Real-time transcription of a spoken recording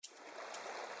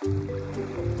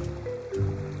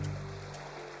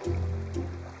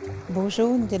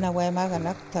Bonjour,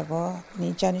 dinawemaganak tago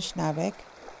ni Anishinaabe,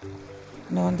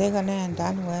 ni-ondegane and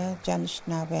danwe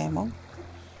ezhichigeyin.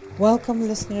 Welcome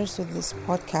listeners to this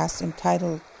podcast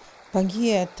entitled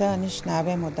Bangii'eta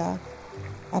Anishinaabemodaa,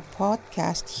 a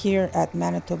podcast here at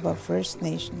Manitoba First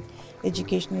Nation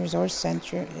Education Resource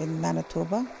Center in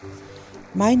Manitoba.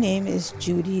 My name is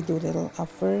Judy Doolittle, a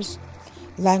first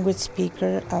language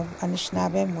speaker of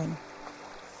Anishinaabe.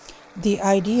 The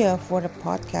idea for the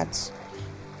podcast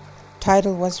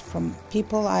title was from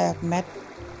people I have met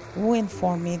who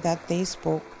informed me that they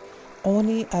spoke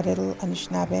only a little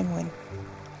Anishinaabe.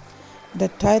 The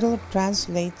title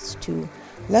translates to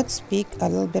Let's Speak a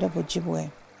Little Bit of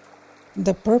Ojibwe.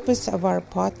 The purpose of our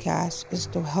podcast is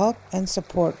to help and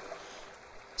support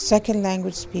second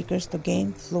language speakers to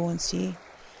gain fluency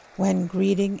when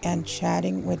greeting and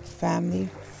chatting with family,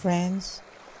 friends,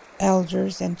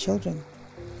 elders, and children.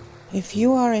 If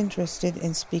you are interested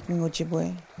in speaking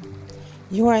Ojibwe,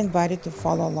 you are invited to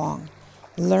follow along,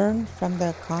 learn from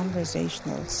the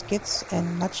conversational skits,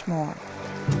 and much more.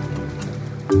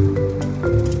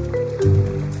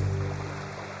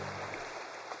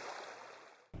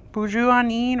 Bonjour,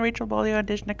 Aaniin, Rachel Bolio,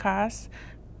 ezhichigeyin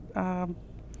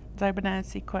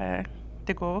Zaibanansikwe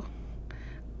Digo,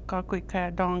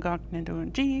 Kakwika Dongak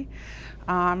Nidunji.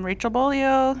 Rachel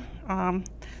Bolio,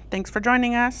 thanks for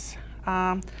joining us.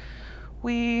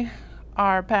 We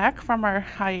are back from our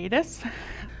hiatus.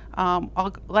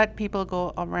 I'll let people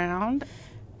go around.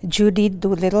 Judy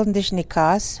Doolittle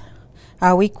ezhichigeyin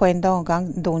awi kwenda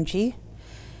gang donji.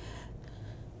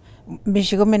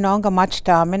 Michigominonga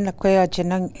Maajitaadaa Let kwe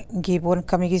ajinang gibon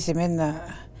ni-gizimin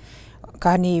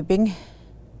kanibing.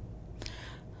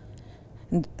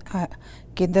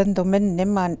 Gindan domin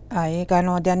niman ay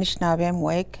gano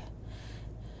Anishinaabe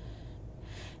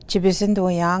Ji-izhichigeyin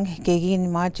doyang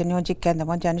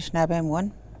ni-maajiigoz Anishinaabe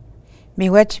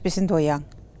ni-wiisin doyang.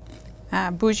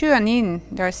 Bonjour, Aaniin,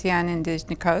 Aaniin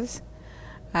ezhichigeyin.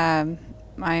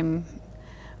 I'm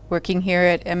working here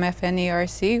at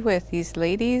MFNERC with these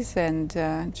ladies and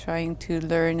trying to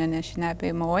learn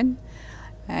Anishinaabe.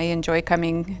 I enjoy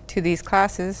coming to these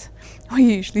classes.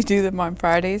 We usually do them on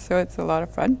Fridays, so it's a lot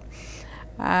of fun.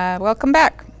 Welcome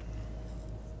back.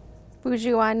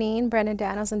 Bonjour, Aaniin,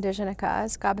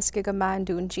 ezhichigeyin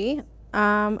Gabaskigaman.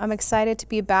 I'm excited to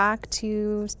be back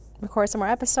to record some more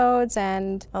episodes,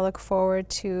 and I look forward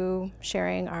to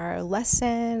sharing our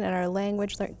lesson and our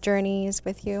language journeys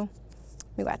with you.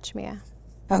 ni-wiisinmin.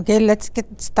 Okay, let's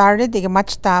get started.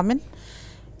 Maajitaadaa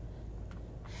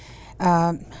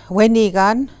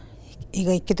Let.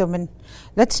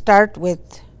 Let's start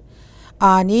with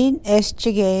Aaniin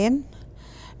ezhichigeyin.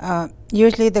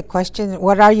 Usually the question,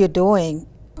 what are you doing?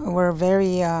 We're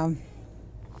very,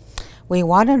 we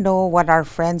want to know what our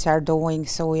friends are doing,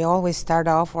 so we always start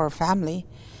off our family.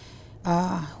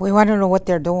 We want to know what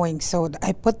they're doing, so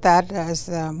I put that as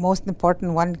the most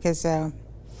important one because I'm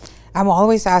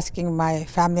always asking my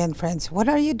family and friends, what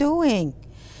are you doing?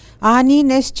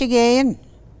 Aaniin ezhichigeyin.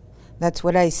 That's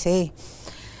what I say.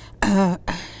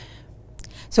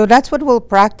 So that's what we'll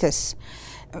practice.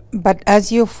 But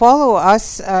as you follow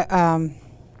us, I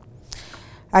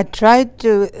tried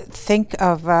to think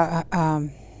of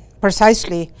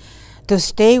precisely to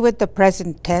stay with the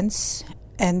present tense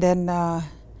and then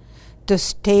to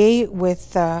stay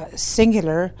with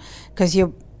singular, because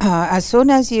you as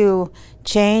soon as you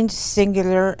change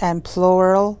singular and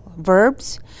plural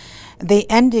verbs, the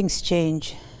endings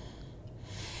change.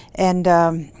 And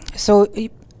so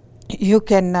you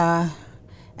can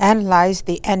analyze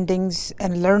the endings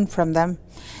and learn from them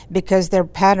because they're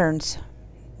patterns.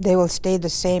 They will stay the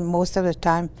same most of the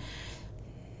time.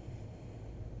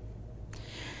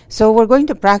 So we're going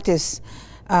to practice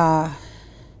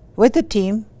with the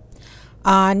team.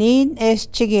 Aaniin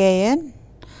ezhichigeyin.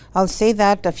 I'll say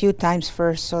that a few times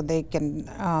first so they can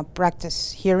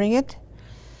practice hearing it.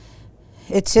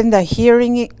 It's in the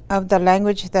hearing of the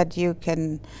language that you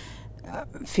can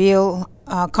feel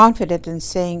confident in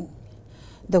saying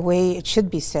the way it should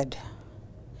be said.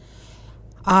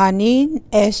 Aaniin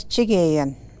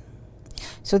ezhichigeyin.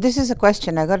 So this is a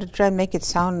question. I got to try and make it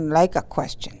sound like a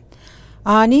question.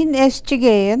 Aaniin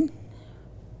ezhichigeyin.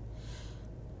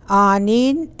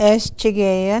 Aaniin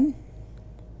ezhichigeyin.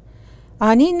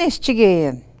 Aaniin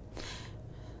ezhichigeyin.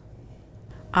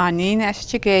 Aaniin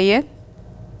ezhichigeyin.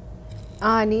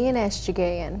 Aaniin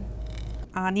ezhichigeyin.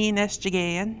 Aaniin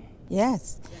ezhichigeyin.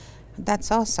 Yes,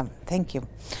 that's awesome. Thank you.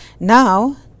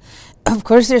 Now, of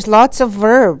course, there's lots of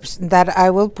verbs that I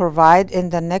will provide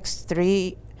in the next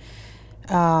three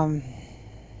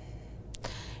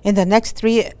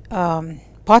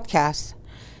podcast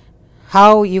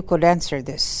how you could answer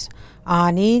this.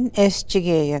 Aaniin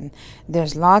ezhichigeyin.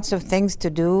 There's lots of things to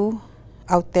do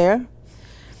out there.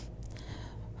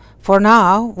 For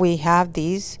now, we have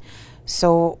these.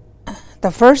 So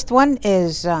the first one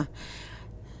is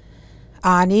Aaniin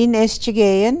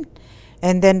ezhichigeyin,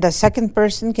 and then the second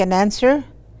person can answer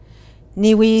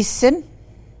ni-wiisin.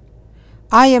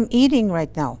 I am eating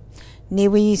right now.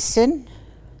 Ni-wiisin,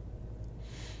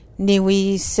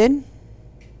 ni-wiisin,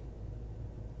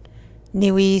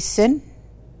 ni-wiisin,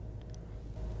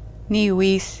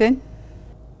 ni-wiisin,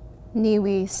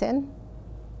 ni-wiisin,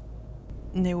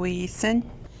 ni-wiisin,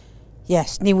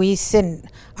 yes, ni-wiisin.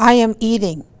 I am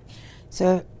eating.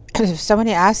 So if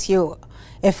somebody asks you,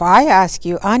 if I ask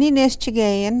you, Aaniin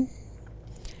ezhichigeyin,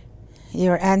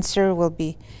 your answer will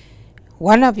be,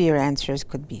 one of your answers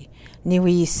could be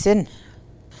ni-wiisin.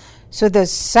 So the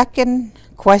second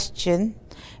question,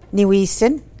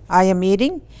 ni-wiisin, I am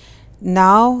eating.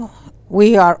 Now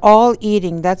we are all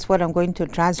eating. That's what I'm going to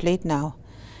translate now.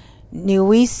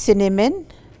 ni-wiisinmin,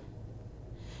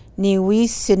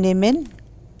 ni-wiisinmin,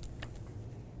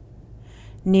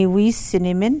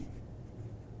 ni-wiisinmin.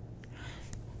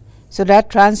 So that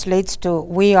translates to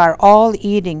we are all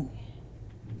eating.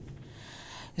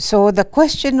 So the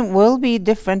question will be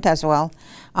different as well.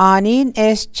 Aaniin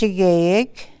ezhichigeyin,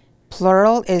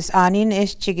 plural is Aaniin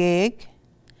ezhichigeyin.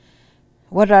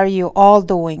 What are you all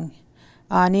doing?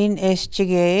 Aaniin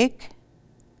ezhichigeyin,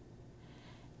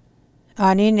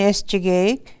 Aaniin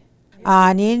ezhichigeyin,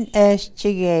 Aaniin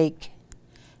ezhichigeyin.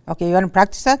 Okay, you want to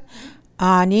practice that?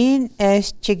 Aaniin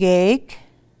ezhichigeyin.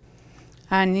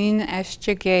 Aaniin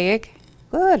ezhichigeyin.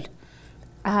 Good.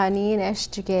 Aaniin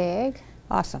ezhichigeyin.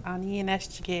 Awesome. Aaniin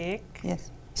ezhichigeyin.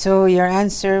 Yes. So your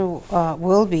answer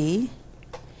will be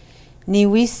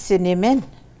ni-wiisinmin,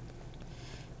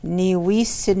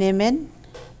 ni-wiisinmin,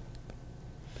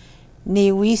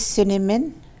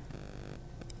 ni-wiisinmin,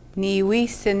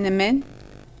 ni-wiisinmin,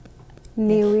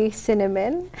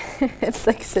 ni-wiisinmin. It's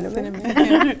like cinnamon.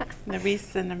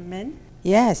 ni-wiisinmin.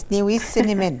 yes,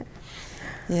 ni-wiisinmin.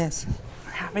 Yes,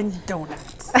 Having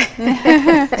donuts.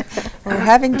 we're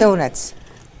having donuts.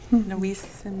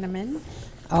 ni-wiisinmin.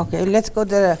 Okay, let's go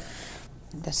to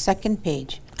the second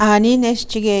page. Aaniin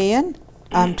ezhichigeyin.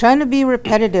 I'm trying to be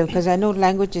repetitive because I know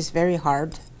language is very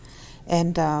hard,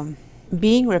 and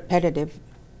being repetitive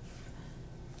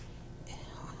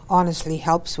honestly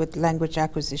helps with language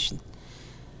acquisition.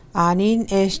 Aaniin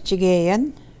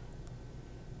ezhichigeyin,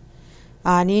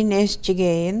 Aaniin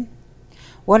ezhichigeyin.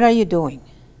 What are you doing?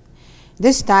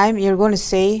 This time you're going to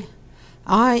say,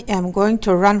 I am going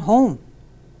to run home.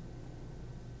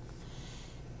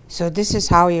 So this is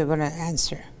how you're going to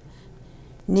answer.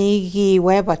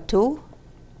 ni-giiwebatoomin,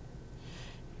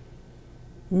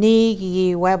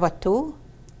 ni-giiwebatoomin,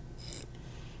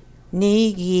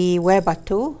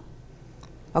 ni-giiwebatoomin.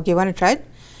 Okay, you want to try it?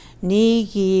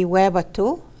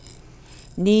 ni-giiwebatoomin,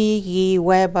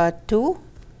 ni-giiwebatoomin.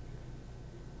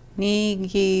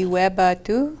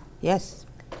 ni-giiwebatoomin. Yes.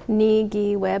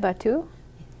 Ni-giiwebatoomin.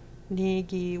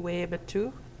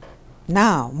 ni-giiwebatoomin.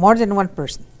 Now, more than one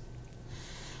person.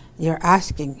 You're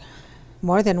asking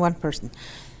more than one person.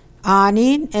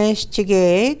 Aaniin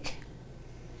ezhichigeyin,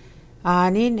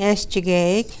 Aaniin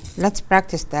ezhichigeyin. Let's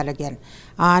practice that again.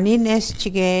 Aaniin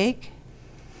ezhichigeyin,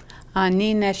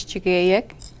 Aaniin ezhichigeyin.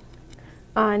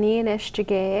 Aaniin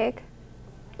ezhichigeyin.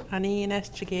 Aaniin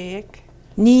ezhichigeyin.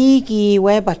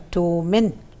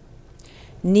 ni-giiwebatoomin,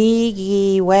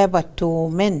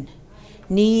 ni-giiwebatoomin,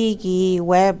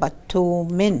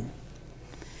 ni-giiwebatoomin,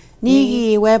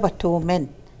 ni-giiwebatoomin,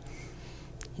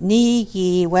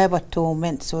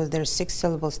 ni-giiwebatoomin. So there's 6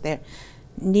 syllables there.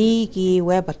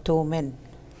 ni-giiwebatoomin.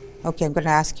 Okay, I'm going to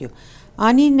ask you.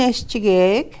 Aaniin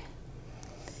ezhichigeyin.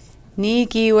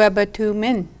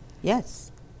 ni-giiwebatoomin.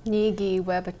 Yes.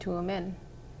 Ni-giiwebatoomin.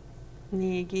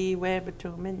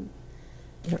 ni-giiwebatoomin.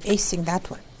 You're acing that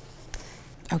one.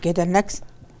 Okay, the next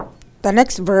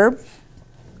verb.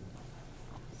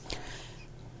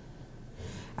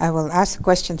 I will ask the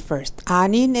question first.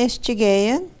 Aaniin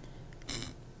ezhichigeyin,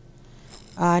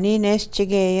 Aaniin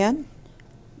ezhichigeyin.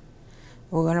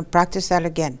 We're going to practice that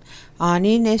again.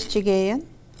 Aaniin ezhichigeyin,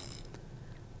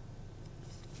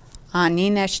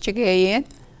 Aaniin ezhichigeyin.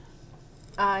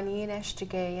 Aaniin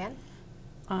ezhichigeyin.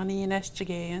 Aaniin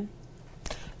ezhichigeyin.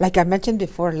 Like I mentioned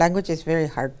before, language is very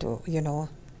hard to,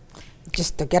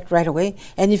 just to get right away.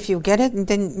 And if you get it, and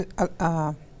then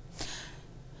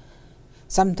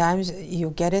sometimes you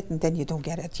get it and then you don't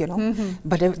get it,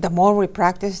 But the more we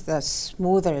practice, the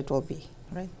smoother it will be,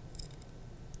 right?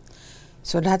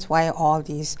 So that's why all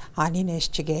these Aaniin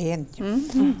ezhichigeyin.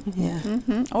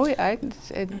 Yeah. Oh, yeah,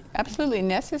 it's absolutely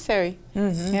necessary.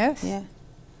 Yes. Yeah.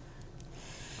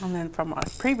 And then from our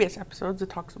previous episodes, I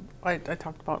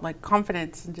talked about like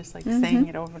confidence and just like saying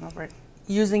it over and over,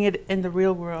 using it in the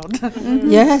real world.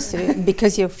 Yes,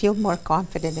 because you feel more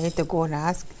confident to go and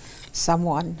ask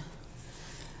someone,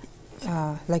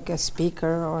 like a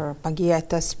speaker or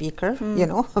Bangii'eta speaker, you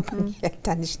know,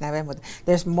 Bangii'eta Anishinaabemodaa.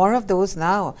 There's more of those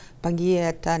now,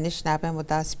 Bangii'eta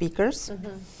Anishinaabemodaa speakers.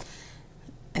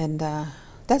 And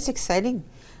that's exciting.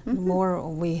 The more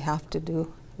we have to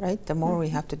do, right? The more we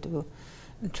have to do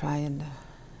and try and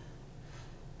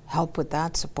help with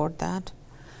that, support that.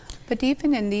 But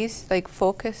even in these like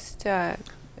focused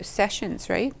sessions,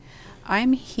 right?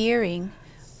 I'm hearing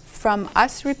from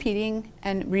us repeating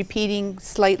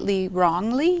slightly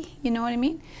wrongly, you know what I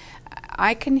mean?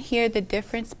 I can hear the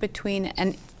difference between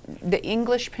the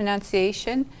English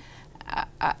pronunciation,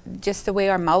 just the way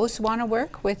our mouths want to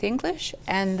work with English,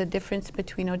 and the difference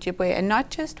between Ojibwe, and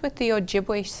not just with the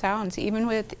Ojibwe sounds, even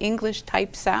with English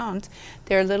type sounds,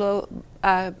 they're a little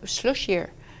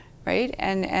slushier, right?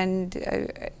 And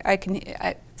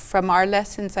from our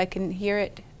lessons, I can hear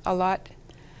it a lot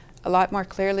more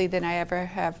clearly than I ever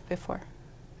have before.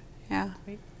 Yeah.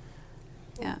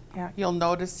 Yeah. Yeah. You'll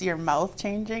notice your mouth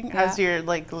changing as you're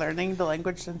like learning the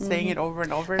language and saying it over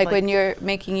and over. Like when you're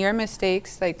making your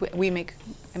mistakes, like we make,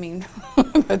 I mean,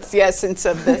 that's the essence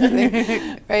of this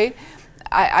thing, right?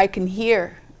 I can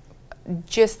hear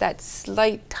just that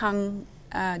slight tongue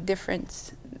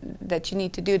difference that you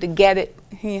need to do to get it.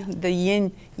 The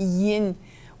yin.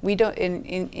 We don't,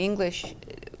 in English,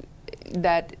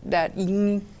 that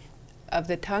yin of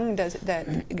the tongue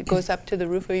it goes up to the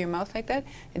roof of your mouth like that.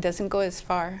 It doesn't go as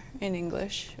far in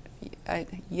English.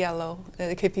 Yellow,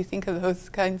 like if you think of those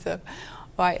kinds of,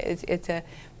 why it's a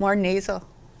more nasal.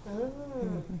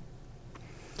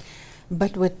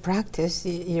 But with practice,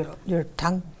 your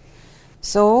tongue.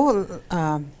 So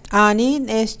Aaniin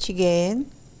ezhichigeyin,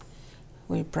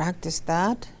 we practice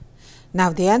that. Now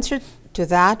the answer to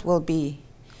that will be,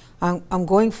 I'm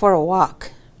going for a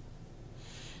walk.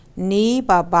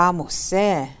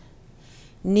 Ni-babaamose,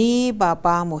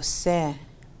 ni-babaamose,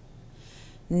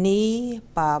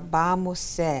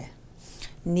 ni-babaamose,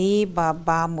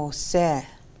 ni-babaamose,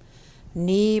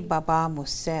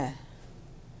 ni-babaamose.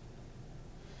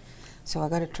 So I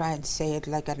got to try and say it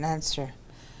like an answer.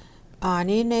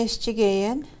 Aaniin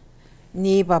ezhichigeyin,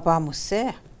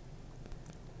 ni-babaamose,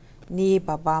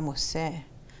 ni-babaamose.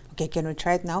 Okay, can we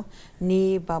try it now?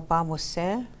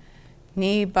 Ni-babaamose.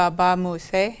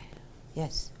 Ni-babamose.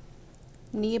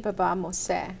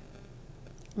 ni-babaamose.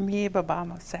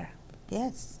 ni-babaamose.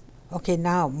 Yes. Okay,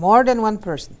 now more than one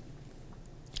person.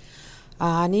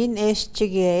 Aaniin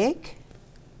ezhichigeyin,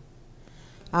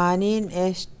 Aaniin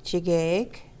ezhichigeyin,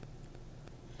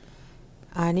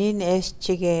 Aaniin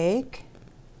ezhichigeyin,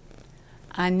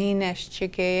 Aaniin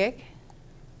ezhichigeyin,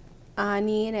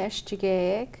 Aaniin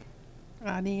ezhichigeyin,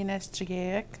 Aaniin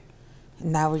ezhichigeyin.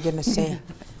 Now we're going to say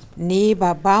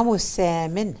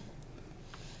ni-babaamosemin.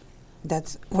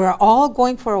 That's, we're all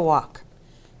going for a walk.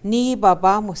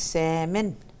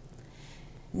 Ni-babaamosemin.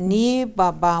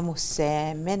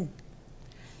 Ni-babaamosemin.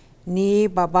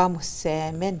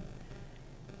 Ni-babaamosemin.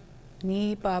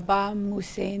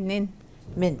 ni-babaamosemin.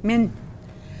 Min. Min.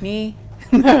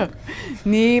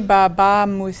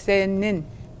 Ni-babaamosemin.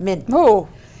 Min. Oh.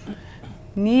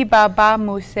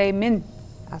 Ni-babaamosemin.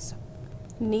 Awesome.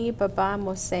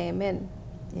 ni-babaamosemin.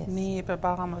 Yes.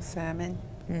 ni-babaamosemin.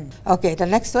 Okay, the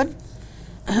next one.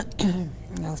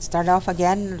 I'll start off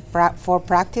again for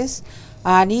practice.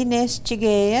 Aaniin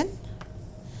ezhichigeyin,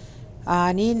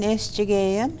 Aaniin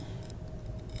ezhichigeyin,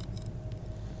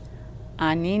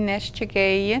 Aaniin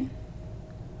ezhichigeyin,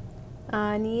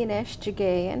 Aaniin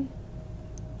ezhichigeyin.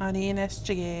 Aaniin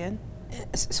ezhichigeyin.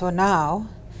 So now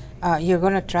you're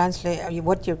going to translate.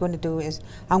 What you're going to do is,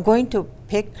 I'm going to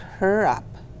pick her up.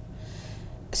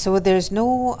 So there's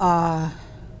no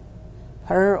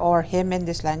her or him in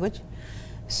this language.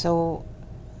 So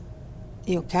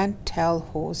you can't tell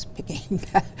who's picking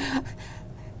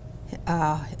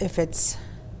if it's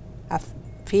a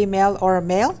female or a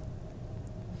male.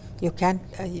 You can't,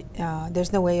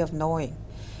 there's no way of knowing.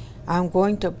 I'm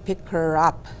going to pick her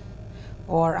up,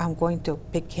 or I'm going to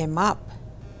pick him up.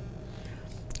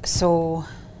 So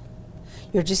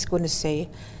you're just going to say,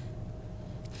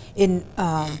 in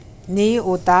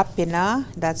ni-odaapinaa,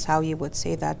 that's how you would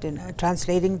say that in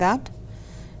translating that.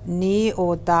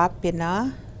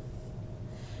 Ni-odaapinaa,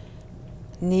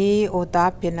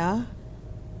 ni-odaapinaa,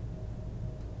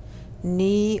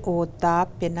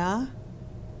 ni-odaapinaa,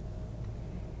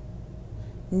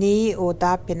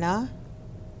 ni-odaapinaa.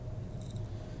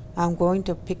 I'm going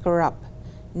to pick her up.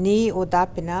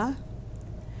 Ni-odaapinaa,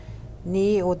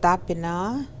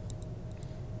 ni-odaapinaa.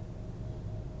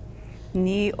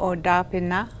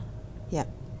 Ni-odaapinaa. Yeah.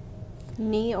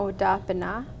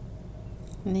 Ni-odaapinaa.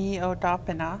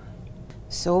 Ni-odaapinaa.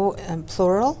 So,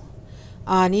 plural.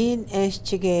 Aaniin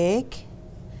ezhichigeyin.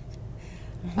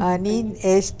 Aaniin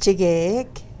ezhichigeyin.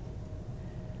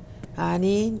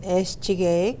 Aaniin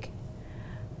ezhichigeyin.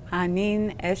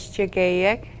 Aaniin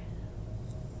ezhichigeyin.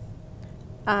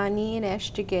 Aaniin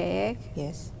ezhichigeyin.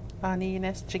 Yes.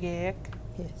 Ni-niibaw.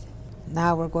 Yes.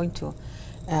 Now we're going to,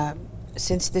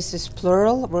 since this is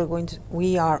plural,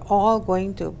 we are all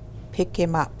going to pick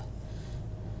him up.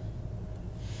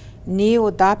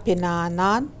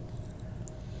 Ni-odaapinanaan.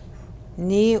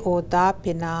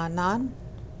 Ni-odaapinanaan.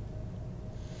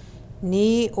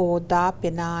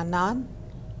 Ni-odaapinanaan.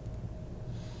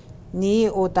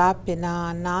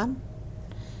 Ni-odaapinanaan.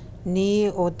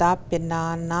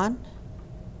 Ni-odaapinanaan.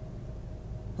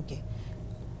 Okay.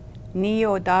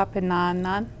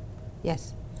 Ni-odaapinanaan.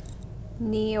 Yes.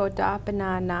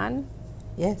 Ni-odaapinanaan.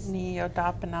 Yes.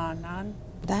 Ni-odaapinanaan.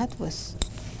 That was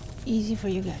easy for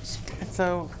you guys.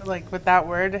 So, like with that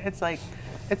word, it's like,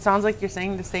 it sounds like you're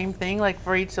saying the same thing, like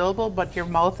for each syllable, but your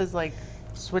mouth is like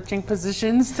switching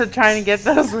positions to try and get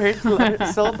those weird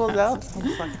syllables out. I'm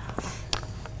just like,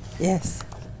 Yes.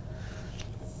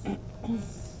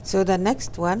 So the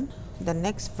next one, the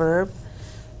next verb,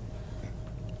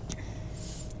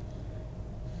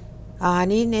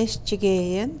 Aaniin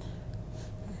ezhichigeyin.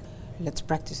 Let's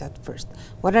practice that first.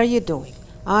 What are you doing?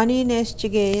 Aaniin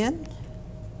ezhichigeyin.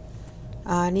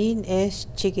 Aaniin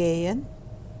ezhichigeyin.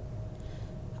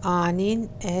 Aaniin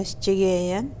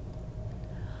ezhichigeyin.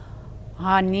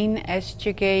 Aaniin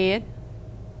ezhichigeyin.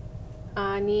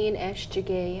 Aaniin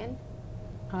ezhichigeyin.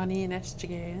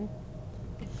 Ni-niibaw.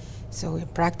 So we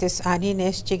practice Aaniin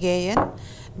ezhichigeyin.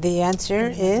 The answer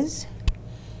is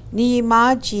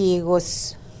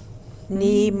ni-maajiigoz.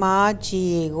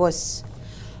 Ni-maajiigoz.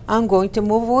 I'm going to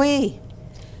move away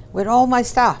with all my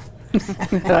stuff.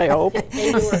 I hope.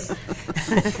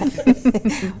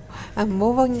 I'm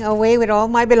moving away with all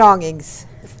my belongings.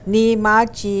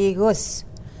 Ni-maajiigoz.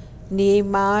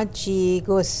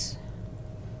 Ni-maajiigoz.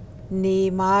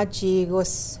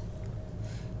 Ni-maajiigoz.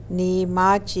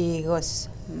 Ni-maajiigoz.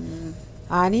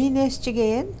 Aaniin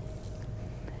ezhichigeyin.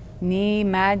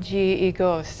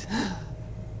 Ni-maajiigoz.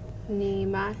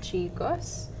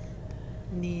 Ni-maajiigoz.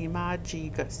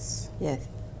 Ni-maajiigoz. Yes.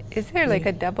 Is there like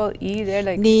a double E there?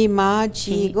 Like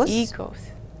Ni-maajiigoz. Ni-igoz.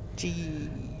 G.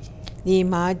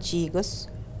 Ni-maajiigoz.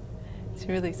 It's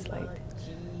really slight.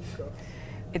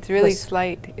 It's really Goz.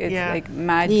 slight. It's Yeah. like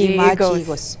maajiigoz.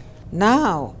 Ni-maajiigoz.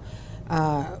 Now,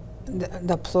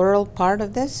 the plural part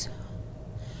of this.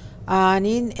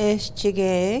 Aaniin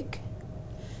ezhichigeyin.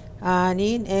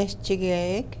 Aaniin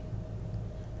ezhichigeyin.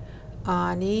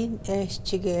 Aaniin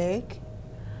ezhichigeyin.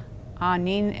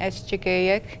 Aaniin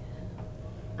ezhichigeyin.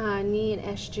 Aaniin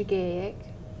ezhichigeyin.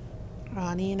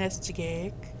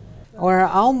 Ni-niibaw. We're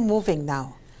all moving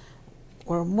now.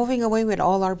 We're moving away with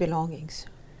all our belongings.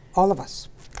 All of us.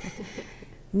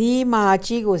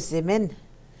 Ni-maajiigozimin.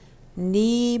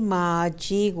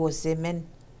 Ni-maajiigozimin.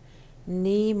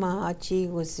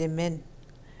 Ni-maajiigozimin.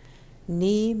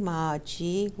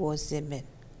 Ni-maajiigozimin.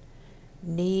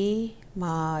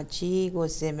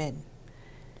 Ni-maajiigozimin.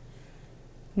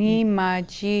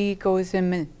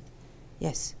 Ni-maajiigozimin.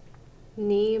 Yes.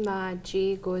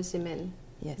 Ni-maajiigozimin.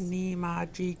 Yes.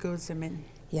 Ni-maajiigozimin.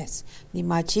 Yes.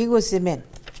 Ni-maajiigozimin.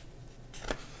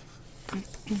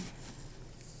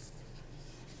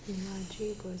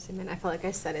 Ni-maajiigozimin. I felt like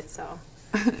I said it so.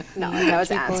 No, like I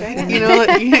was answering it.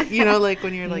 You know, like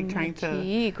when you're like trying to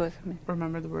Ni-maajiigozimin.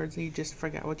 remember the words and you just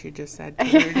forget what you just said.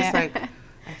 'Cause you're just like,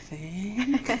 I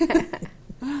think.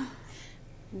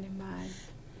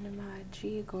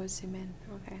 Ni-maajiigozimin.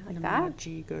 Okay, like that?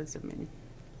 Ni-maajiigozimin.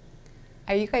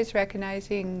 Are you guys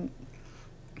recognizing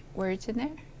words in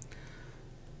there?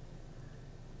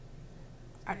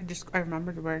 I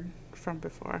remember the word from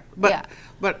before, but Yeah.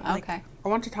 but like, Okay. I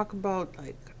want to talk about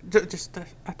like just a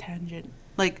tangent,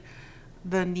 like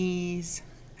the knees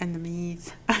and the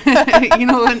me's. You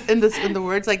know, in the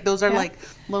words, like those are Yeah. like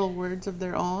little words of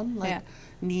their own. Like Yeah.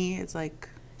 knee is like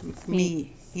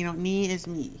me. You know, knee is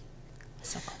me.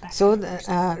 So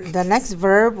the next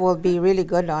verb will be really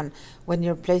good on when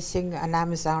you're placing an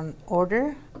Amazon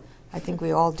order. I think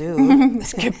we all do.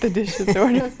 Skip the dishes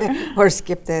order. Or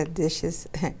skip the dishes.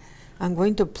 I'm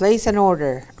going to place an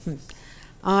order.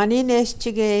 Aaniin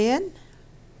ezhichigeyin.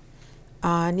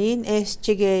 Aaniin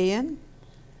ezhichigeyin.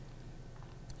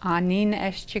 Aaniin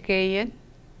ezhichigeyin.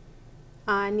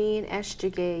 Aaniin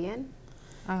ezhichigeyin.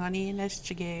 Aaniin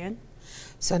ezhichigeyin.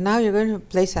 So now you're going to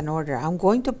place an order. I'm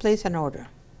going to place an order.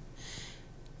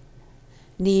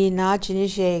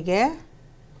 Ni-naajinizha'ige,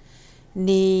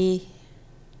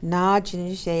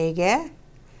 ni-naajinizha'ige,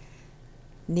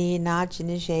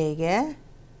 ni-naajinizha'ige,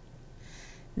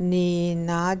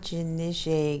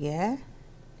 ni-naajinizha'ige,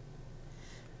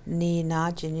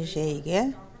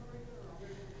 ni-naajinizha'ige,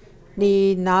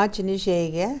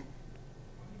 ni-naajinizha'ige.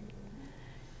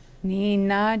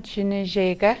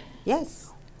 Ni-naajinizha'ige. Yes.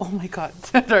 Oh my God,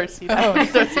 Darcy. That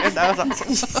was awesome.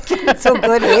 So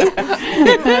good, eh?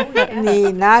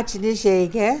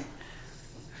 Ni-naajinizha'ige,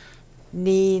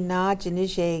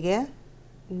 ni-naajinizha'ige.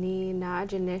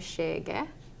 Ni-naajinizha'ige.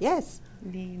 Yes.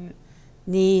 Ni-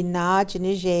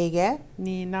 Ni-naajinizha'ige,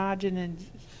 ni-naajinin-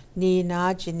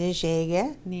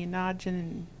 ni-naajinizha'ige,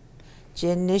 ni-naajinin-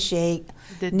 jinizha'ige,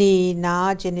 Did-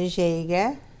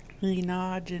 ni-naajinizha'ige.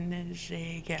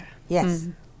 ni-naajinizha'ige. Yes.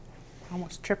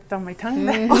 Almost tripped on my tongue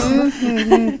there.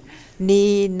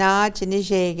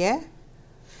 Ni-naajinizha'ige.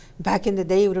 Back in the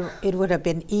day, it would have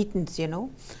been Eaton's, you know.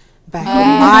 Back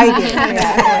in my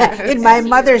day, in my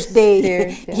mother's day,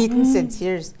 Sears, yeah. Eaton's and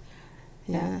Sears.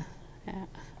 Yeah. Yeah.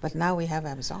 But now we have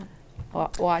Amazon in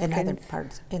other Watkins.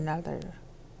 parts.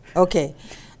 Okay.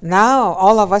 Now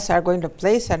all of us are going to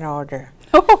place an order.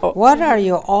 What are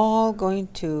you all going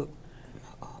to?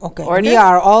 Okay. Order? We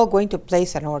are all going to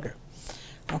place an order.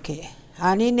 Okay.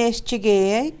 Aaniin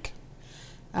ezhichigeyin.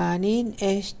 Aaniin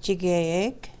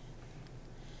ezhichigeyin.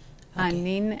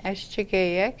 Aaniin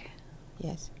ezhichigeyin.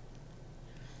 Yes.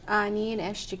 Aaniin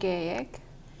ezhichigeyin.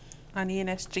 Aaniin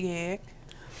ezhichigeyin.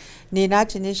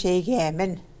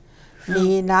 ni-naajinizha'igemin.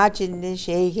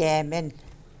 Ni-naajinizha'igemin.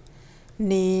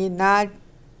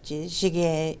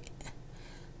 Ni-naajinizha'ige.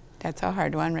 That's a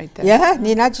hard one right there. Yeah,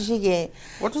 ni-naajinizha'ige.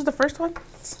 What was the first one?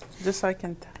 Just so I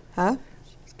can. Huh?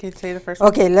 Can you say the first one?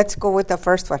 Okay, let's go with the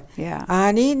first one. Yeah.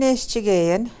 Aaniin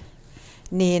ezhichigeyin.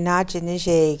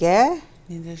 Ni-naajinizha'ige.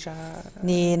 Ni-niibaw.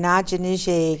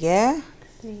 Ni-naajinizha'ige.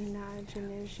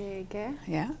 Ni-naajinizha'ige.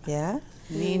 Yeah. Yeah.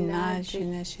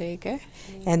 Ni-naajinizha'ige.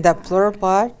 And the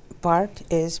plural part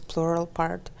is plural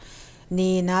part.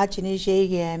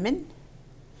 Ni-naajinizha'igemin.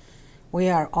 We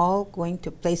are all going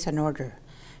to place an order.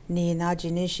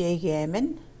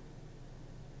 Ni-naajinizha'igemin.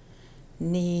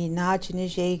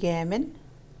 Ni-naajinizha'igemin.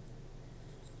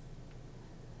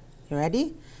 You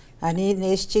ready? Aaniin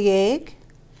ezhichigeyin.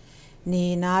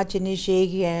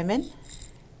 Ni-naajinizha'igemin.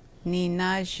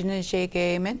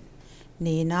 Ni-naajinizha'gemin.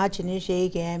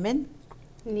 Ni-naajinizha'igemin.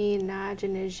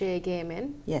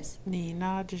 Ni-naajinizha'gemin. Yes.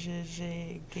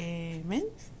 Ni-naajinizha'igemin.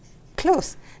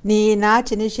 Close.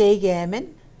 Ni-naajinizha'igemin.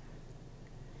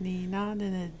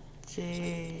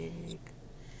 Ni-naajinizha'igemin.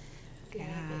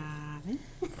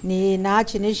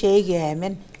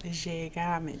 Ni-naajinizha'igemin.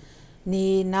 Zegaajim.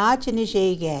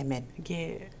 Ni-naajinizha'igemin.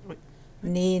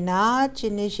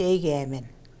 Ni-naajinizha'igemin.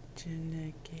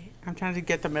 I'm trying to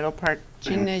get the middle part.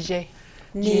 Jinizhe.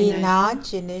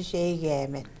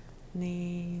 Ni-naajinizha'igemin.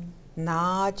 Ni-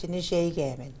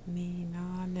 Naajinizha'igemin.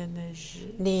 ni-naajinizh-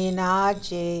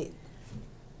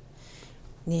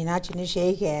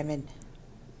 Ni-naajinizha'igemin.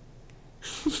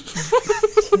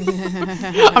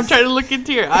 I'm trying to look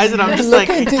into your eyes and I'm just like,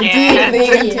 I can't.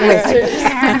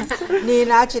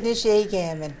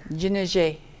 Ni-naajinizha'igemin.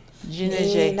 Jinizhe.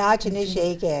 Jinizhe.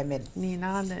 Ni-naajinizha'igemin.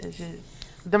 Ni-naajinizh-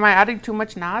 Am I adding too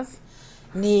much nas?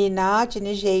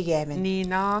 Ni-naajinizha'igemin.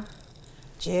 Ni-na-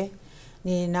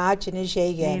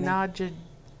 Ni-naajinizha'igemin. ni-naajin-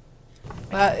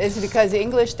 Well, it's because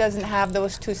English doesn't have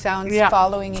those two sounds Yeah.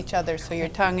 following each other, so your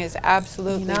tongue is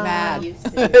absolutely No. mad.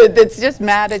 It's just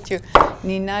mad at you.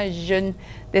 Ni-na-jin.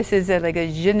 This is like a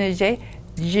jinizhe.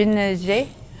 Jinizhe.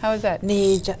 How is that?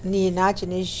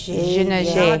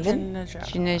 Ni-naajinizha'igemin.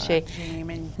 Jinizhe.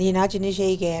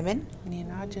 Ni-naajinizha'igemin.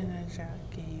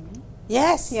 Ni-naajinizha'igemin.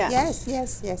 Yes, Yeah. yes.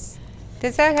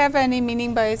 Does that have any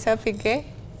meaning by itself? Ige?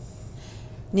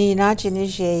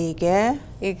 Ni-naajinizha'ige.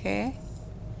 Ige?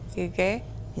 Ige?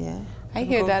 Yeah. I Go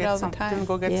hear that get all the some- time.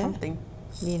 Go get Yeah. something.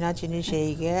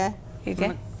 Ni-naajinizha'ige.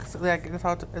 Ige? It's like,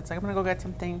 it's like I'm gonna go get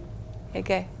something.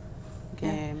 Ige?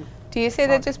 Game. Do you say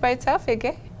that just by itself?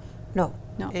 Ige? No,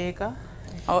 Ega.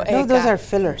 Oh, no, those ega. are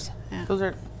fillers. Those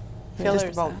are Fillers,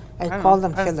 just about. I don't call know.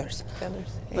 them fillers. Fillers.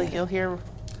 Like Yeah. you'll hear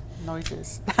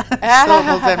noises,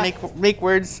 syllables that make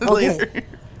words Okay. later.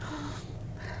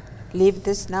 Leave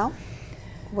this now.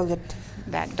 Will it?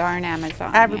 That darn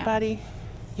Amazon. yeah. Everybody,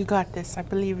 you got this. I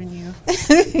believe in you.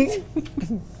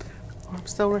 I'm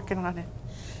still working on it.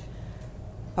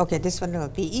 Okay, this one will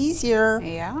be easier.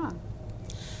 Yeah.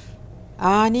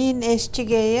 Aaniin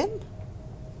ezhichigeyin.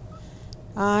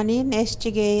 Aaniin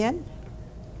ezhichigeyin.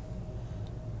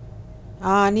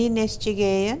 Aaniin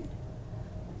ezhichigeyin.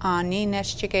 Aaniin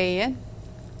ezhichigeyin.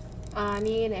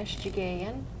 Aaniin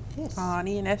ezhichigeyin. Yes.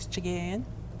 Aaniin ezhichigeyin.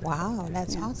 Wow,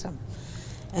 that's awesome.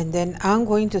 And then I'm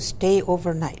going to stay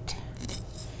overnight.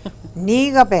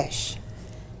 Ni-gabesh.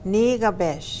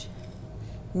 Ni-gabesh.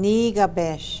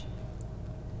 Ni-gabesh.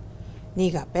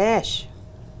 Ni-gabesh.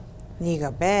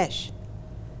 Ni-gabesh.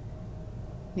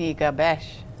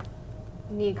 ni-gabesh.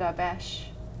 ni-gabesh.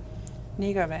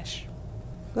 ni-gabesh.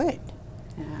 Good.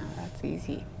 Yeah, that's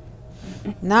easy.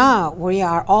 Now we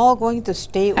are all going to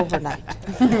stay overnight.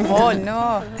 Oh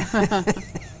no.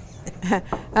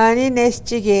 Aaniin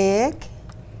ezhichigeyek.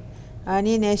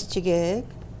 Aaniin ezhichigeyek.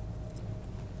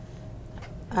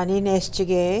 Aaniin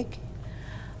ezhichigeyek.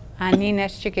 Aaniin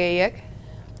ezhichigeyek.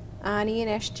 Aaniin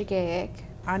ezhichigeyek.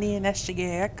 Aaniin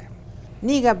ezhigeyek.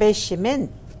 ni-gabeshimin.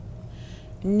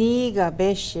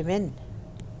 Ni-gabeshimin.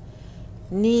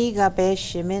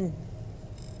 Ni-gabeshimin.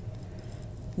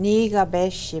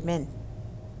 Ni-gabeshimin.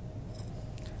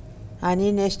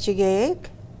 Aaniin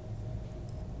ezhichigeyek.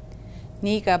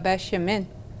 ni-gabeshimin.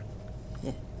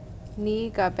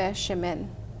 ni-gabeshimin.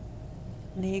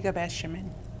 ni-gabeshimin.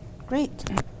 Great.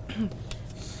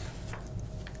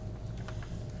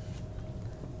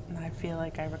 And I feel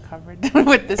like I recovered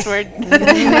with this word.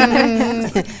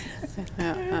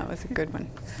 Yeah, that was a good one.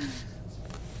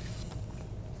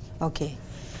 Okay.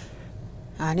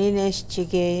 Aaniin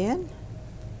ezhichigeyin.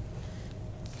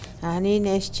 Aaniin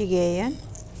ezhichigeyin.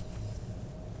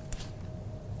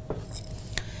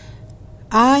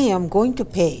 I am going to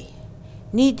pay.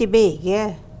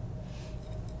 ni-diba'ige.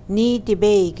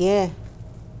 Ni-diba'ige.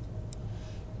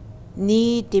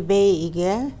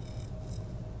 Ni-diba'ige.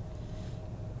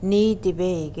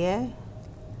 Ni-diba'ige.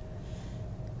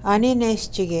 Aaniin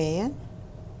ezhichigeyin.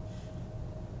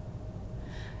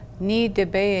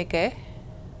 ni-diba'ige.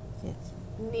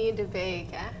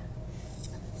 ni-diba'igemin.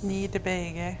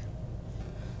 ni-diba'ige.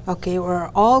 Okay,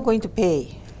 we're all going to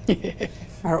pay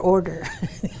our order.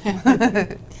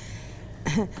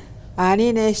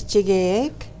 Aaniin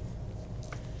ezhichigeyek.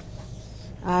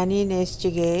 Aaniin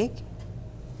ezhichigeyek.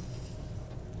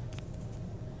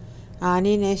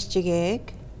 Aaniin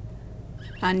ezhichigeyek.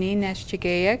 Aaniin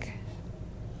ezhichigeyek.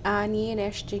 Aaniin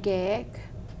ezhichigeyek.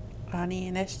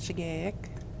 Aaniin ezhigeyek.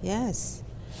 Yes.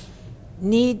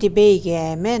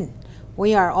 Ni-diba'igemin.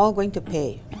 We are all going to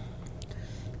pay.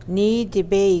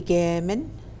 Ni-diba'igemin.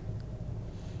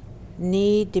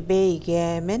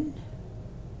 Ni-diba'igemin.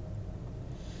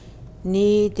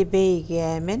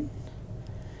 Ni-diba'igemin.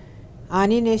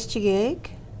 Aaniin ezhichigeyek.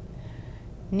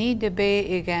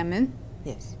 ni-diba'igemin.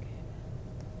 Yes.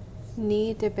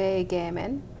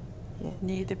 ni-diba'igemin.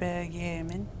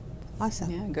 ni-diba'igemin.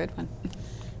 Awesome. Yeah, good one.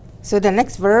 So the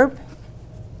next verb,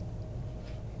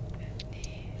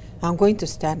 I'm going to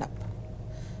stand up.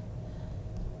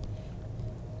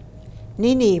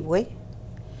 Ni-niibaw.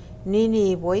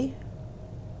 Ni-niibaw.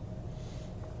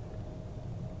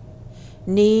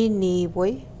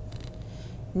 Ni-niibaw.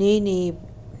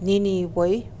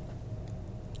 Ni-niibaw.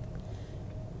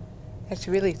 That's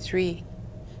really three.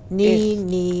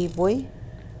 Ni-niibaw.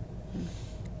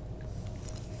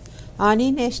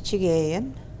 Aaniin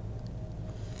ezhichigeyin.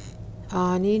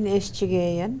 Aaniin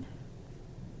ezhichigeyin.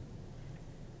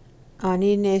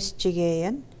 Aaniin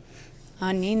ezhichigeyin.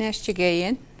 Aaniin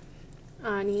ezhichigeyin.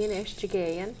 Aaniin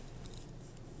ezhichigeyin.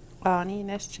 Aaniin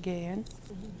ezhigeyin.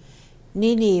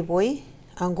 Ni-niibaw.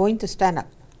 I'm going to stand up.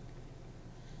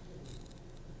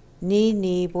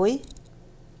 Ni-niibaw.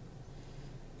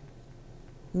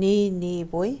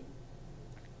 Ni-niibaw.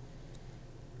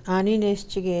 Aaniin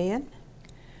ezhichigeyin.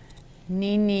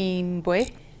 ni-niibaw.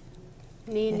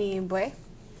 ni-niibaw.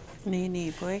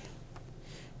 ni-niibaw.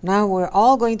 Now we're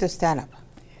all going to stand up.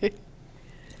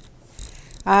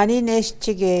 Aaniin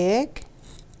ezhichigeyek.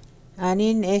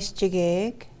 Aaniin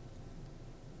ezhichigeyek.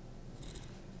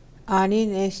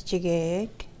 Aaniin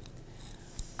ezhichigeyek.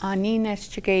 Aaniin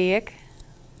ezhichigeyek.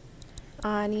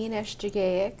 Aaniin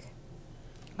ezhichigeyek.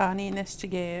 Aaniin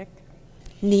ezhigeyek.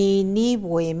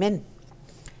 Ni-niibawimin.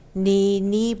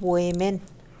 Ni-niibawimin.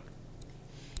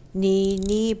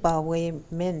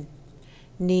 Ni-niibawimin.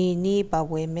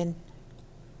 Ni-niibawimin.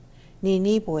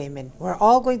 Ni-niibawimin. We're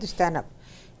all going to stand up.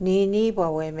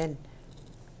 Ni-niibawimin.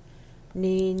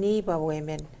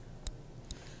 Ni-niibawimin.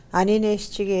 Aaniin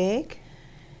ezhichigeyek.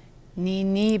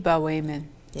 ni-niibawimin.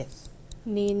 Yes.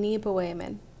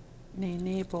 ni-niibawimin.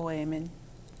 ni-niibawimin.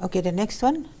 Okay, the next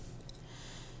one.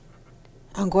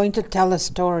 I'm going to tell a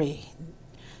story.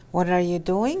 What are you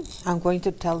doing? I'm going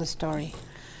to tell a story.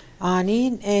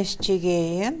 Aaniin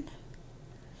ezhichigeyin.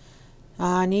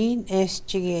 Aaniin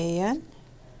ezhichigeyin.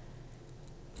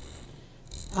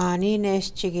 Aaniin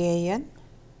ezhichigeyin.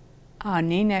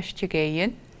 Aaniin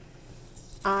ezhichigeyin.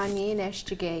 Aaniin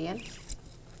ezhichigeyin.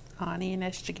 Aaniin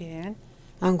ezhichigeyin.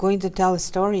 I'm going to tell a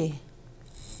story.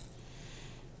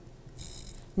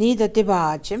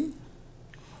 ni-dadibaajim.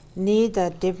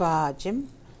 ni-dadibaajim.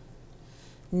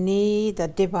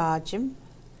 ni-dadibaajim.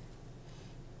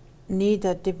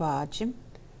 ni-dadibaajim.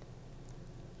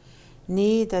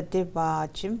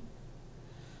 ni-dadibaajim.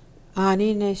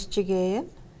 Aaniin ezhichigeyin.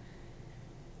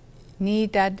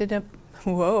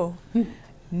 Whoa.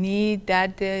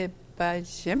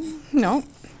 ni-dadibaajim. No.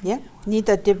 Yeah.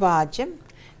 ni-dadibaajim.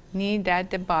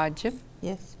 ni-dadibaajim.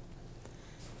 Yes.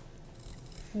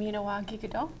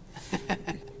 Maajiitaadaa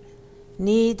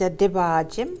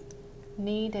ni-dadibaajim.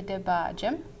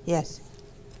 ni-dadibaajim. Yes.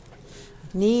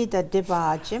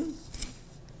 ni-dadibaajim.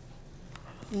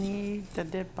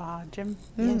 ni-dadibaajim.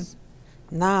 Yes.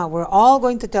 Now we're all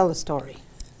going to tell a story.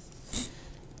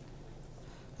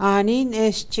 Aaniin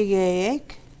ezhichigeyin.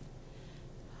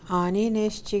 Aaniin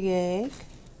ezhichigeyin.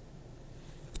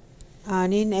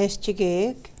 Aaniin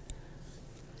ezhichigeyin.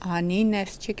 Aaniin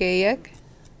ezhichigeyin.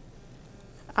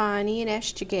 Aaniin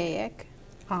ezhichigeyin.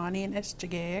 Aaniin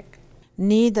ezhichigeyin.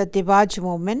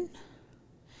 ni-dadibaajimomin.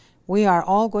 We are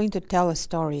all going to tell a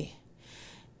story.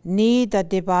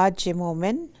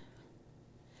 ni-dadibaajimomin.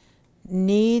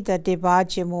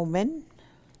 ni-dadibaajimomin.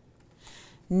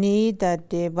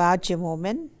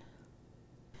 ni-dadibaajimomin.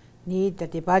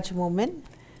 ni-dadibaajimomin.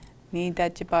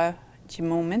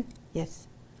 ni-dadibaajimomin. Yes.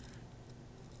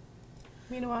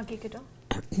 Maajiitaadaa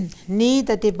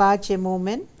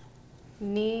ni-dadibaajimomin.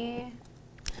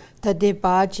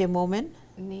 Dadibaajimomin.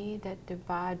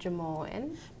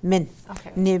 ni-dadibaajimomin. Min.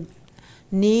 Okay.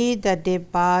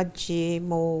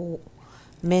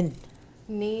 ni-dadibaajimomin.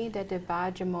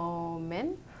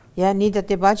 Ni-dadibaajimomin. Yeah,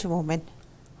 ni-dadibaajimomin.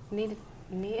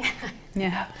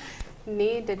 Yeah.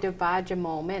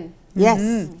 Ni-dadibaajimomin. Yes.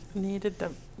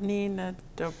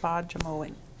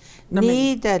 ni-naajinizha'ige.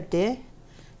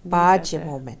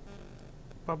 ni-dadibaajimomin.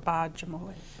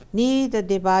 Babaamosemin.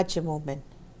 ni-dadibaajimomin.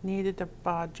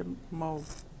 ni-diba'igemin.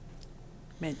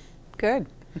 Good.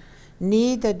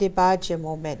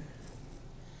 ni-dadibaajimomin.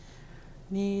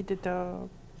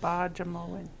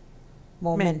 ni-diba'igemin.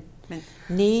 Momin. Min.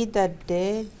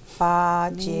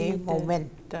 ni-dadibaajimomin.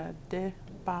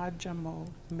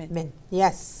 ni-dadibaajimomin. Min.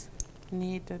 Yes.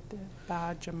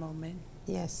 ni-dadibaajimomin.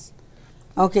 Yes.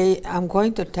 Okay, I'm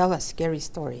going to tell a scary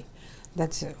story.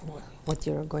 That's what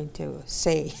you're going to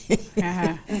say.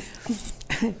 Uh-huh.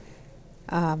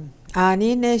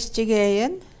 Aaniin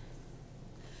ezhichigeyin.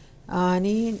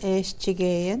 Aaniin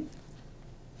ezhichigeyin.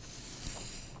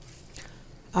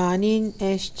 Aaniin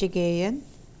ezhichigeyin.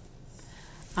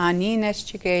 Aaniin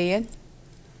ezhichigeyin.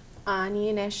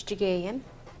 Aaniin ezhichigeyin.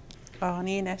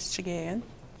 Aaniin ezhichigeyin.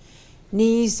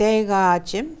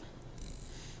 ni-zegaajim.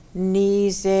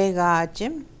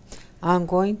 ni-zegaajim. I'm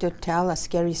going to tell a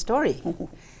scary story.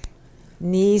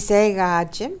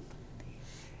 ni-zegaajim.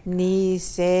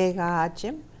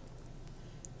 ni-zegaajim.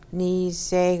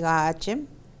 ni-zegaajim.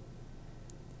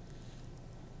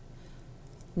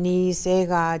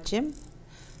 ni-zegaajim.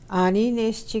 Aaniin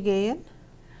ezhichigeyin.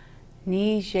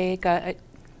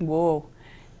 Whoa.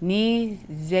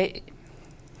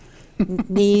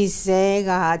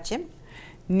 ni-zegaajim.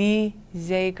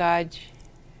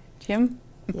 ni-zegaajim.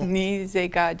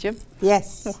 ni-zegaajim.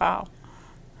 Yes. Wow.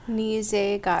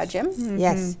 Ni-zegaajim.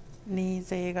 Yes.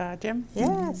 ni-zegaajim.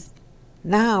 Yes.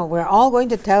 Now we're all going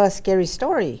to tell a scary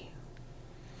story.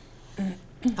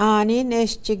 Aaniin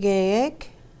ezhichigeyin.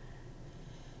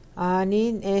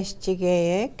 Aaniin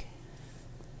ezhichigeyin.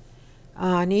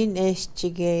 Aaniin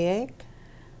ezhichigeyin.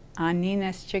 Aaniin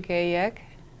ezhichigeyin.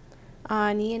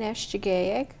 Aaniin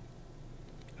ezhichigeyin.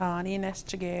 Aaniin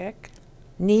ezhichigeyin.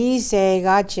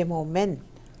 ni-zegaajimomin.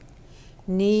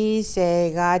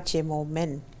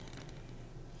 ni-zegaajimomin.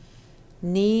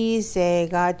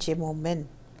 ni-zegaajimomin.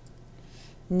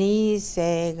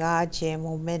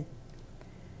 ni-zegaajimomin.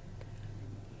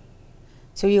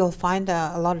 So you'll find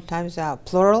a lot of times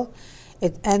plural.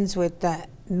 It ends with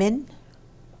min.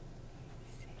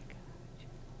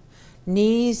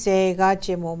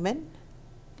 ni-zegaajimomin.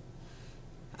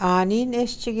 Aaniin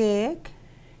ezhichigeyin.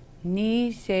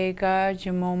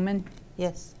 ni-zegaajimomin.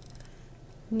 Yes.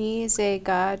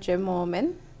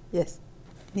 Ni-zegaajimomin. Yes.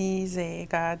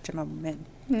 ni-zegaajimomin.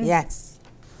 Yes.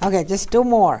 Okay, just two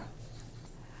more.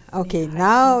 Okay,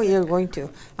 now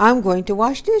I'm going to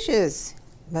wash dishes.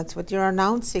 That's what you're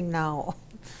announcing now.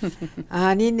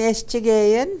 Aaniin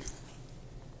ezhichigeyin.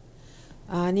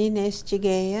 Aaniin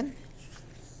ezhichigeyin.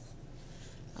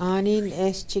 Aaniin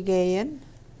ezhichigeyin.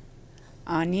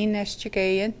 Aaniin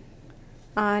ezhichigeyin.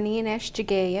 Aaniin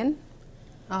ezhichigeyin.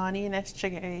 Aaniin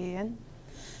ezhichigeyin.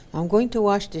 I'm going to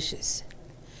wash dishes.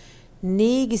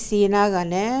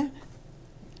 Ni-giziinaagane.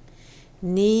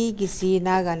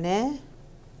 Ni-giziinaagane.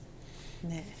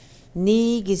 Ne.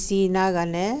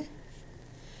 ni-giziinaagane.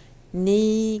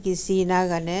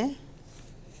 Ni-giziinaagane.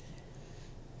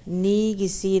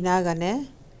 Ni-giziinaagane.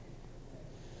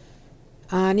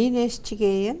 Aaniin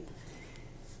ezhichigeyin.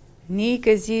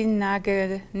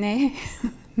 ni-giziinaagane.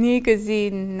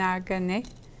 ni-giziinaagane.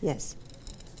 Yes.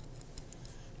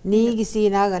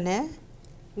 Ni-giziinaagane.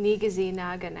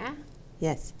 ni-giziinaagane.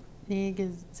 Yes.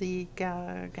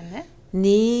 ni-giziinaagane.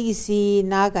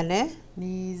 Ni-giziinaagane.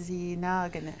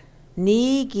 ni-giziinaagane.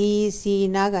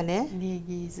 Ni-giziinaagane.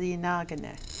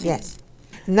 ni-giziinaagane. Yes.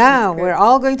 Now good. we're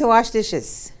all going to wash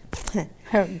dishes.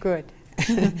 Oh, good.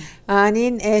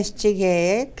 Aaniin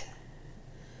ezhichigeyin.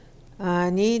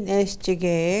 Aaniin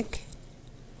ezhichigeyin.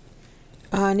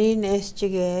 Aaniin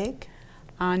ezhichigeyin.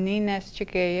 Aaniin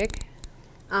ezhichigeyin.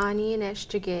 Aaniin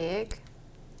ezhichigeyin.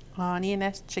 Aaniin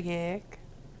ezhichigeyin.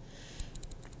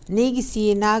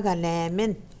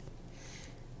 ni-giziinaaganemin.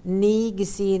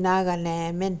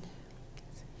 Ni-giziinaaganemin.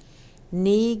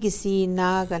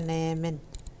 Ni-giziinaaganemin.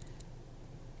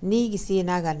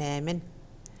 Ni-giziinaaganemin.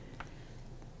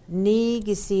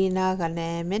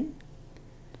 Ni-giziinaaganemin.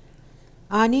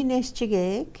 Aaniin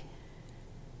ezhichigeyin.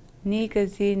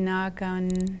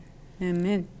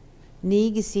 ni-giziinaaganemin.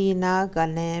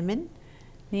 Ni-giziinaaganemin.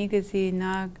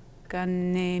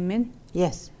 ni-giziinaaganemin.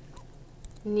 Yes.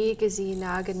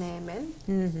 ni-giziinaaganemin.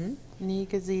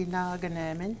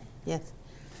 ni-giziinaaganemin. Yes.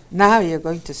 Now you're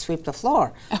going to sweep the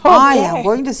floor. I am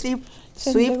going to sweep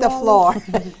the floor.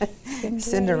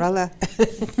 Cinderella.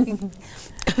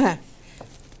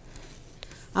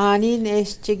 Aaniin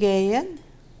ezhichigeyin.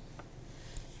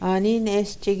 Aaniin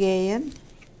ezhichigeyin.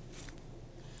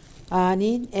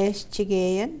 Aaniin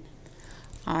ezhichigeyin.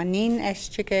 Aaniin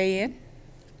ezhichigeyin.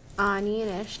 Aaniin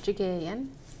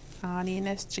ezhichigeyin. Aaniin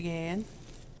ezhichigeyin.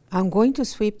 I'm going to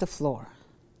sweep the floor.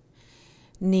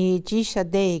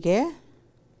 Ni-jiishada'ige.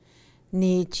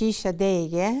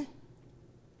 Ni-jiishada'ige.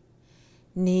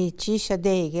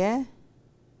 Ni-jiishada'ige.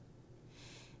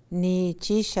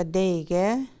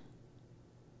 Ni-jiishada'ige.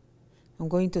 I'm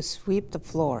going to sweep the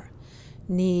floor.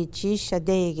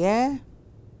 Ni-jiishada'ige.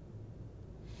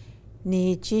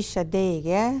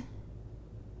 Ni-jiishada'ige.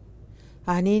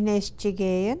 Aaniin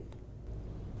ezhichigeyin.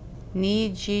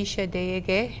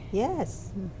 ni-jiishada'ige.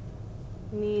 Yes.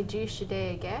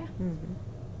 ni-jiishada'ige.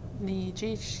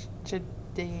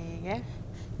 ni-jiishada'ige.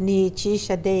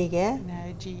 Ni-jiishada'ige.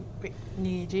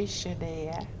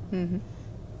 ni-jiishada'ige.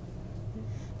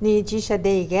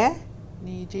 Ni-jiishada'ige.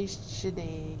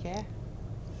 ni-jiishada'ige. I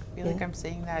feel like I'm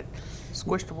saying that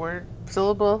squished word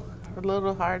syllable a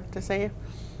little hard to say.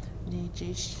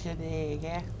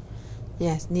 Ni-jiishada'ige.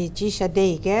 Yes,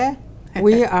 ni-jiishada'ige.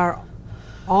 We are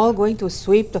all going to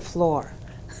sweep the floor.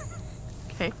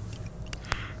 Okay.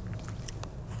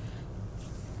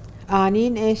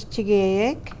 Aaniin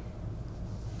ezhichigeyin.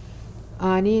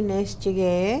 Aaniin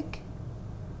ezhichigeyin.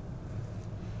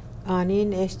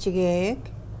 Aaniin ezhichigeyin.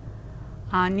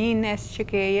 Aaniin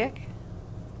ezhichigeyin.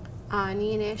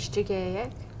 Aaniin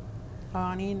ezhichigeyin.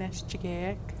 Aaniin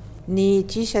ezhichigeyin.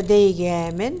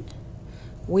 Ni-jiishada'igeimin.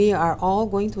 We are all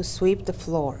going to sweep the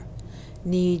floor.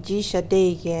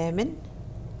 Ni-jiishada'igeimin.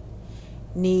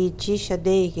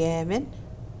 Ni-jiishada'igeimin.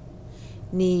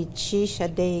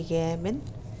 Ni-jiishada'igeimin.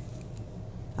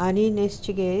 Aaniin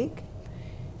ezhichigeyin.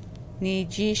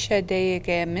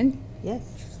 ni-jiishada'igeimin. Yes.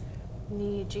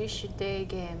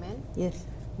 ni-jiishada'igeimin. Yes.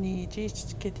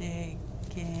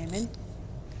 ni-jiishada'igeimin.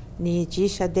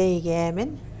 Ni-jiishada'igeimin.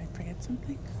 Did I forget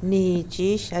something?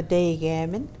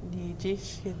 Ni-jiishada'igeimin.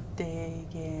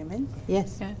 ni-jiishada'igeimin.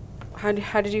 Yes. Yeah.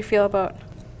 How did you feel about?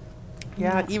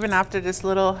 Yeah, even after this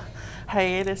little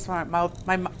hiatus, my mouth,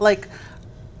 like,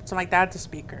 so my dad's a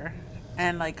speaker,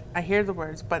 and like I hear the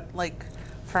words, but like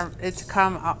from it to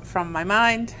come out from my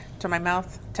mind to my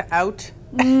mouth to out,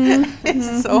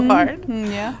 it's so hard.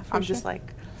 Yeah. I'm just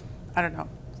like, I don't know,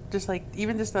 just like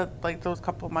even just like those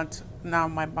couple months now,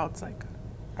 my mouth's like,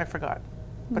 I forgot.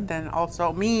 But then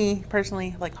also me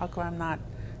personally, like how come I'm not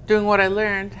doing what I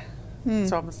learned?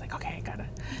 So I'm just like, okay, I gotta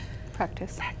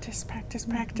Practice.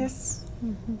 practice.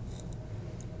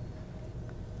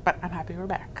 But I'm happy we're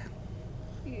back.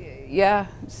 Yeah,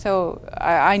 so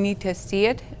I need to see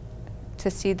it,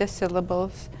 to see the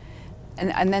syllables,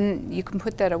 and then you can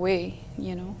put that away,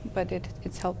 you know, but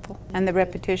it's helpful. And the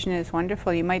repetition is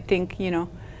wonderful. You might think, you know,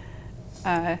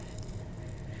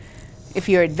 if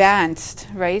you're advanced,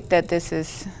 right, that this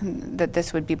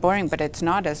would be boring, but it's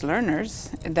not as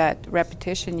learners. That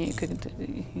repetition, you could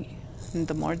and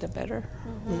the more the better.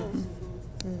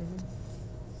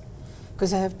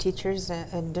 Because I have teachers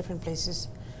in different places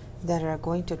that are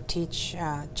going to teach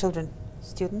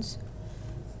students.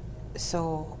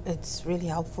 So it's really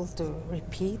helpful to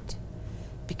repeat,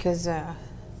 because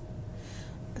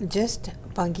just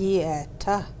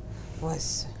Bangii'eta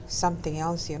was something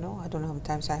else, I don't know how many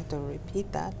times I have to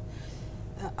repeat that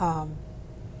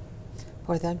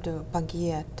for them to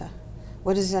Bangii'eta.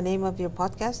 What is the name of your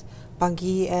podcast?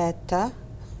 Bangii'eta.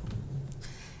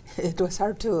 It was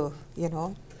hard to,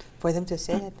 for them to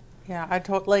say it. Yeah, I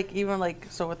told,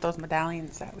 so with those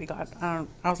medallions that we got, I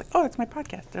was like, oh, it's my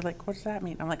podcast. They're like, what does that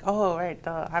mean? I'm like, oh, right,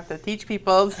 I have to teach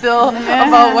people still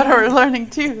about what we're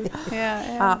learning too.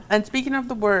 Yeah. And speaking of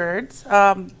the words,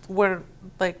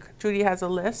 Judy has a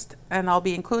list, and I'll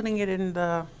be including it in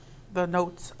the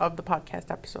notes of the podcast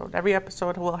episode. Every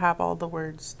episode will have all the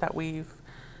words that we've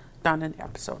done in the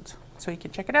episodes. So you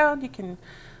can check it out.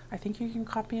 I think you can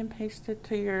copy and paste it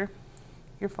to your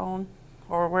phone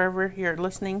or wherever you're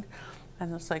listening,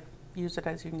 and just use it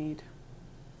as you need.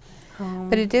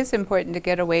 But it is important to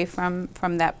get away from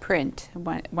that print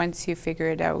once you figure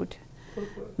it out,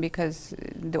 because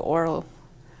the oral.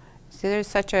 See, there's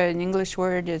such an English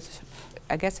word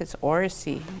I guess it's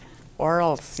oracy,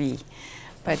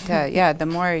 but the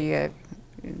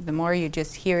more you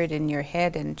just hear it in your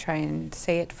head and try and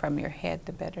say it from your head,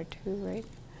 the better too, right?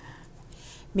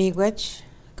 Miigwech,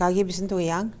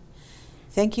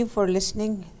 thank you for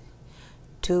listening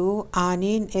to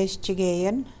Aaniin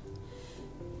ezhichigeyin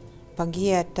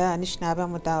Bangii'eta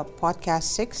Anishinaabemodaa podcast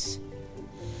 6,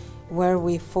 where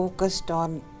we focused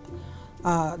on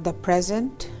the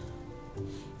present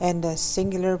and the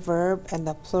singular verb and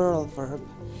the plural verb,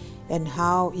 and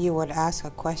how you would ask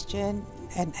a question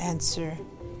and answer.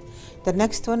 The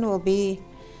next one will be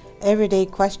everyday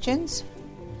questions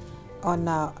on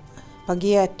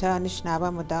Bangii'eta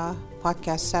Anishinaabemodaa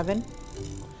podcast 7,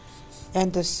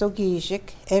 and the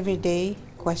Ji-izhichigeyin everyday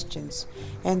questions,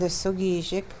 and the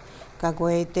ni-wiisin.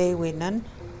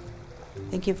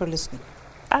 Thank you for listening.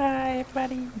 Bye,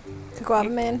 everybody.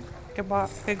 ni-giiwebatoomin.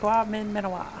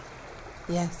 ni-giiwebatoomin.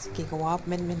 Yes,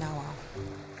 ni-giiwebatoomin.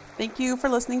 Thank you for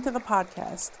listening to the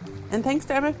podcast, and thanks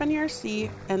to MFNERC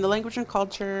and the Language and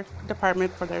Culture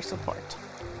Department for their support.